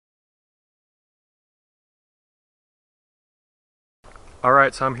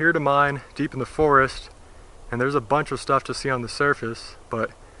Alright, so I'm here to mine deep in the forest, and there's a bunch of stuff to see on the surface, but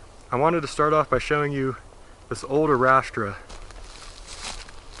I wanted to start off by showing you this old Arrastra.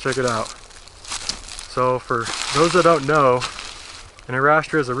 Check it out. So for those that don't know, an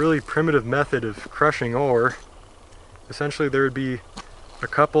Arrastra is a really primitive method of crushing ore. Essentially there would be a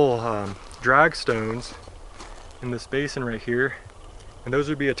couple drag stones in this basin right here, and those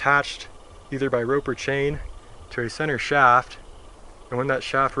would be attached either by rope or chain to a center shaft, and when that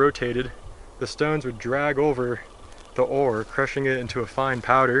shaft rotated, the stones would drag over the ore, crushing it into a fine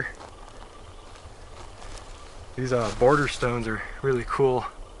powder. These border stones are really cool,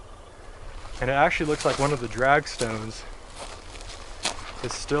 and it actually looks like one of the drag stones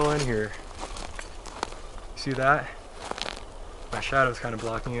is still in here. See that? My shadow's kind of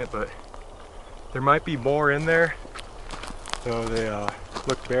blocking it, but there might be more in there, though they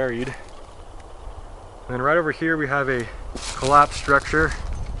look buried. And then right over here we have a collapsed structure.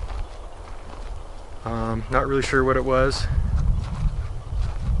 Not really sure what it was.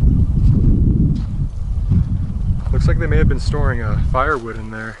 Looks like they may have been storing firewood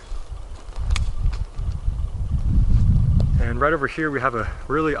in there. And right over here we have a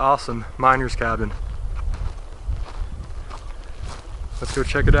really awesome miner's cabin. Let's go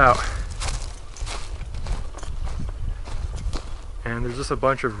check it out. And there's just a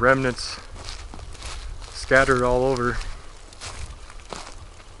bunch of remnants scattered all over.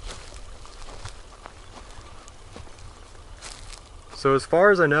 So as far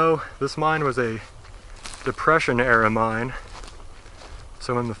as I know, this mine was a Depression era mine,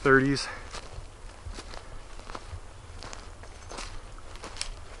 so in the 30s.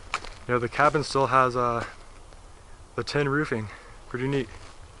 You know, the cabin still has the tin roofing. Pretty neat.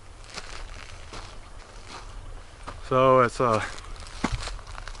 So it's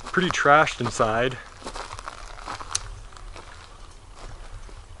pretty trashed inside.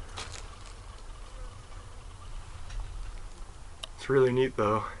 It's really neat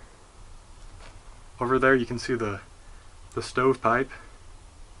though. Over there you can see the stovepipe.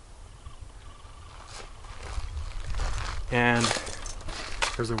 And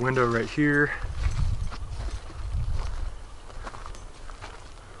there's a window right here.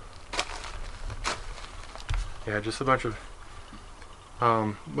 Yeah, just a bunch of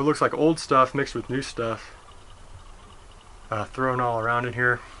what looks like old stuff mixed with new stuff thrown all around in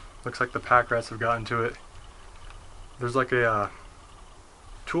here. Looks like the pack rats have gotten to it. There's like a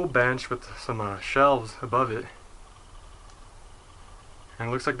tool bench with some shelves above it, and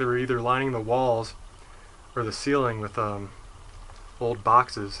it looks like they were either lining the walls or the ceiling with old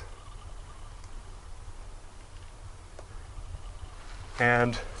boxes.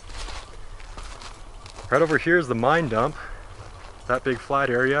 And right over here is the mine dump, that big flat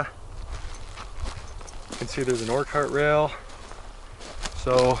area. You can see there's an ore cart rail,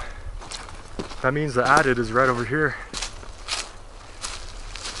 so that means the adit is right over here.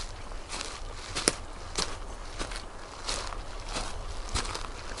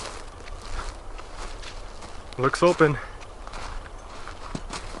 Looks open.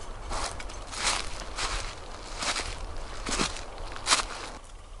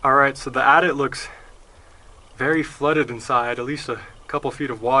 Alright, so the adit looks very flooded inside, at least a couple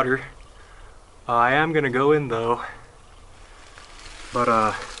feet of water. I am going to go in though, but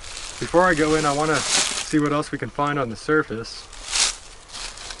before I go in I want to see what else we can find on the surface.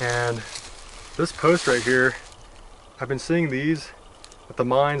 And this post right here, I've been seeing these at the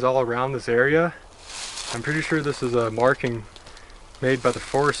mines all around this area. I'm pretty sure this is a marking made by the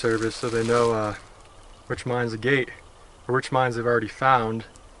Forest Service so they know which mines to gate, or which mines they've already found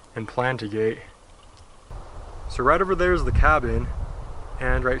and plan to gate. So right over there is the cabin,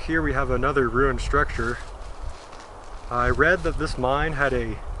 and right here we have another ruined structure. I read that this mine had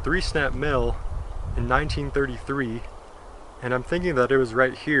a 3-snap mill in 1933, and I'm thinking that it was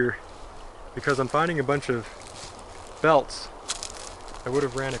right here because I'm finding a bunch of belts that would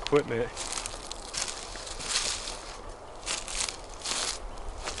have ran equipment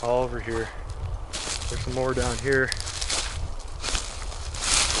all over here. There's some more down here.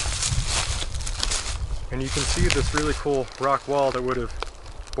 And you can see this really cool rock wall that would have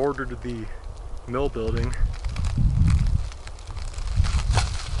bordered the mill building.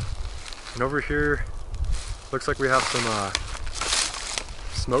 And over here, looks like we have some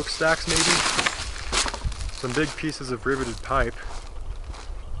smokestacks maybe. Some big pieces of riveted pipe.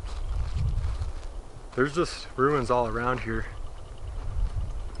 There's just ruins all around here.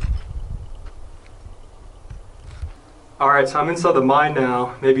 Alright, so I'm inside the mine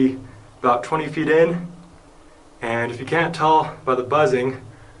now, maybe about 20 feet in. And if you can't tell by the buzzing,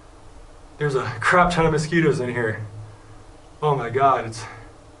 there's a crap ton of mosquitoes in here. Oh my God,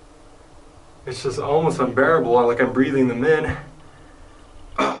 it's just almost unbearable, like I'm breathing them in.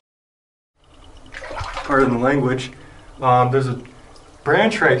 Pardon the language. There's a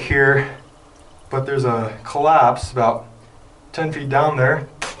branch right here, but there's a collapse about 10 feet down there.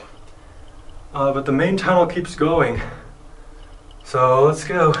 But the main tunnel keeps going. So let's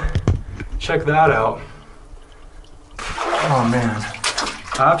go check that out. Oh man.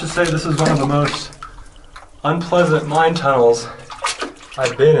 I have to say this is one of the most unpleasant mine tunnels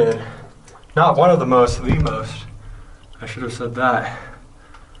I've been in. Not one of the most, the most. I should have said that.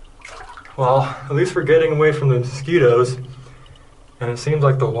 Well, at least we're getting away from the mosquitoes, and it seems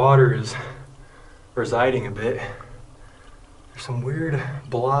like the water is residing a bit. There's some weird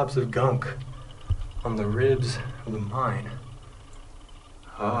blobs of gunk on the ribs of the mine.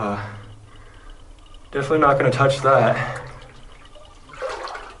 Definitely not going to touch that.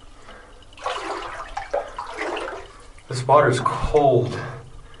 This water is cold.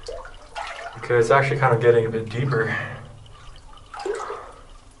 Okay, it's actually kind of getting a bit deeper.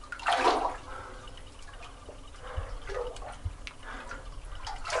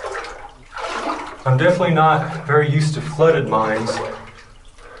 I'm definitely not very used to flooded mines.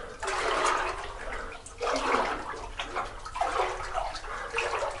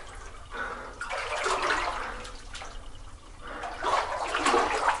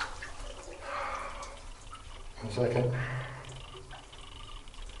 One second.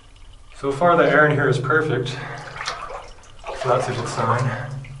 So far the air in here is perfect, so that's a good sign.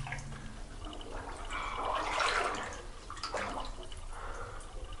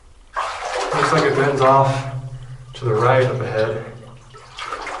 Looks like it bends off to the right up ahead.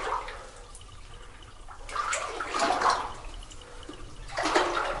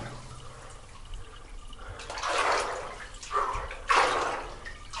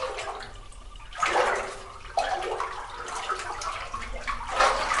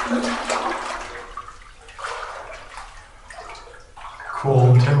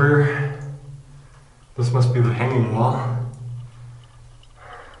 Cool timber. This must be the hanging wall.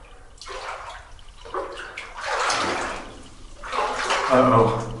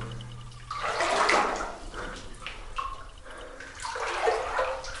 Uh-oh.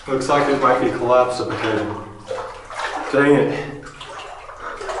 Looks like it might be collapsed up ahead. Dang it.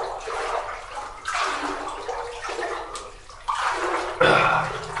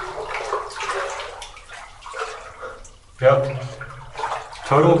 Yep.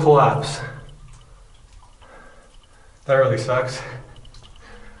 Total collapse. That really sucks.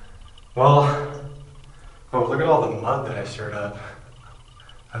 Well, oh, look at all the mud that I stirred up.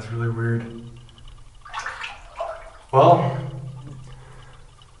 That's really weird. Well,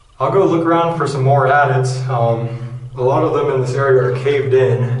 I'll go look around for some more adits. A lot of them in this area are caved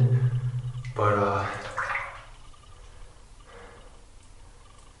in, but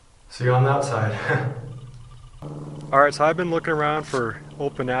see you on that side. Alright, so I've been looking around for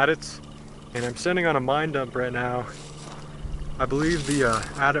open adits, and I'm standing on a mine dump right now. I believe the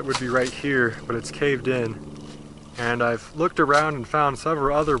adit would be right here, but it's caved in. And I've looked around and found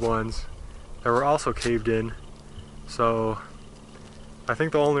several other ones that were also caved in. So I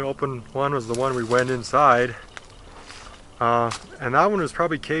think the only open one was the one we went inside. And that one was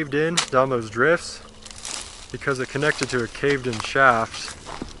probably caved in down those drifts because it connected to a caved in shaft.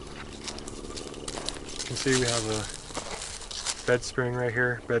 You can see we have a bed spring right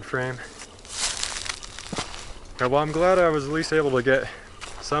here, bed frame. Yeah, well, I'm glad I was at least able to get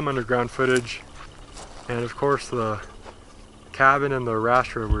some underground footage. And of course the cabin and the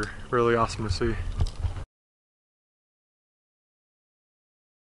Arrastra were really awesome to see.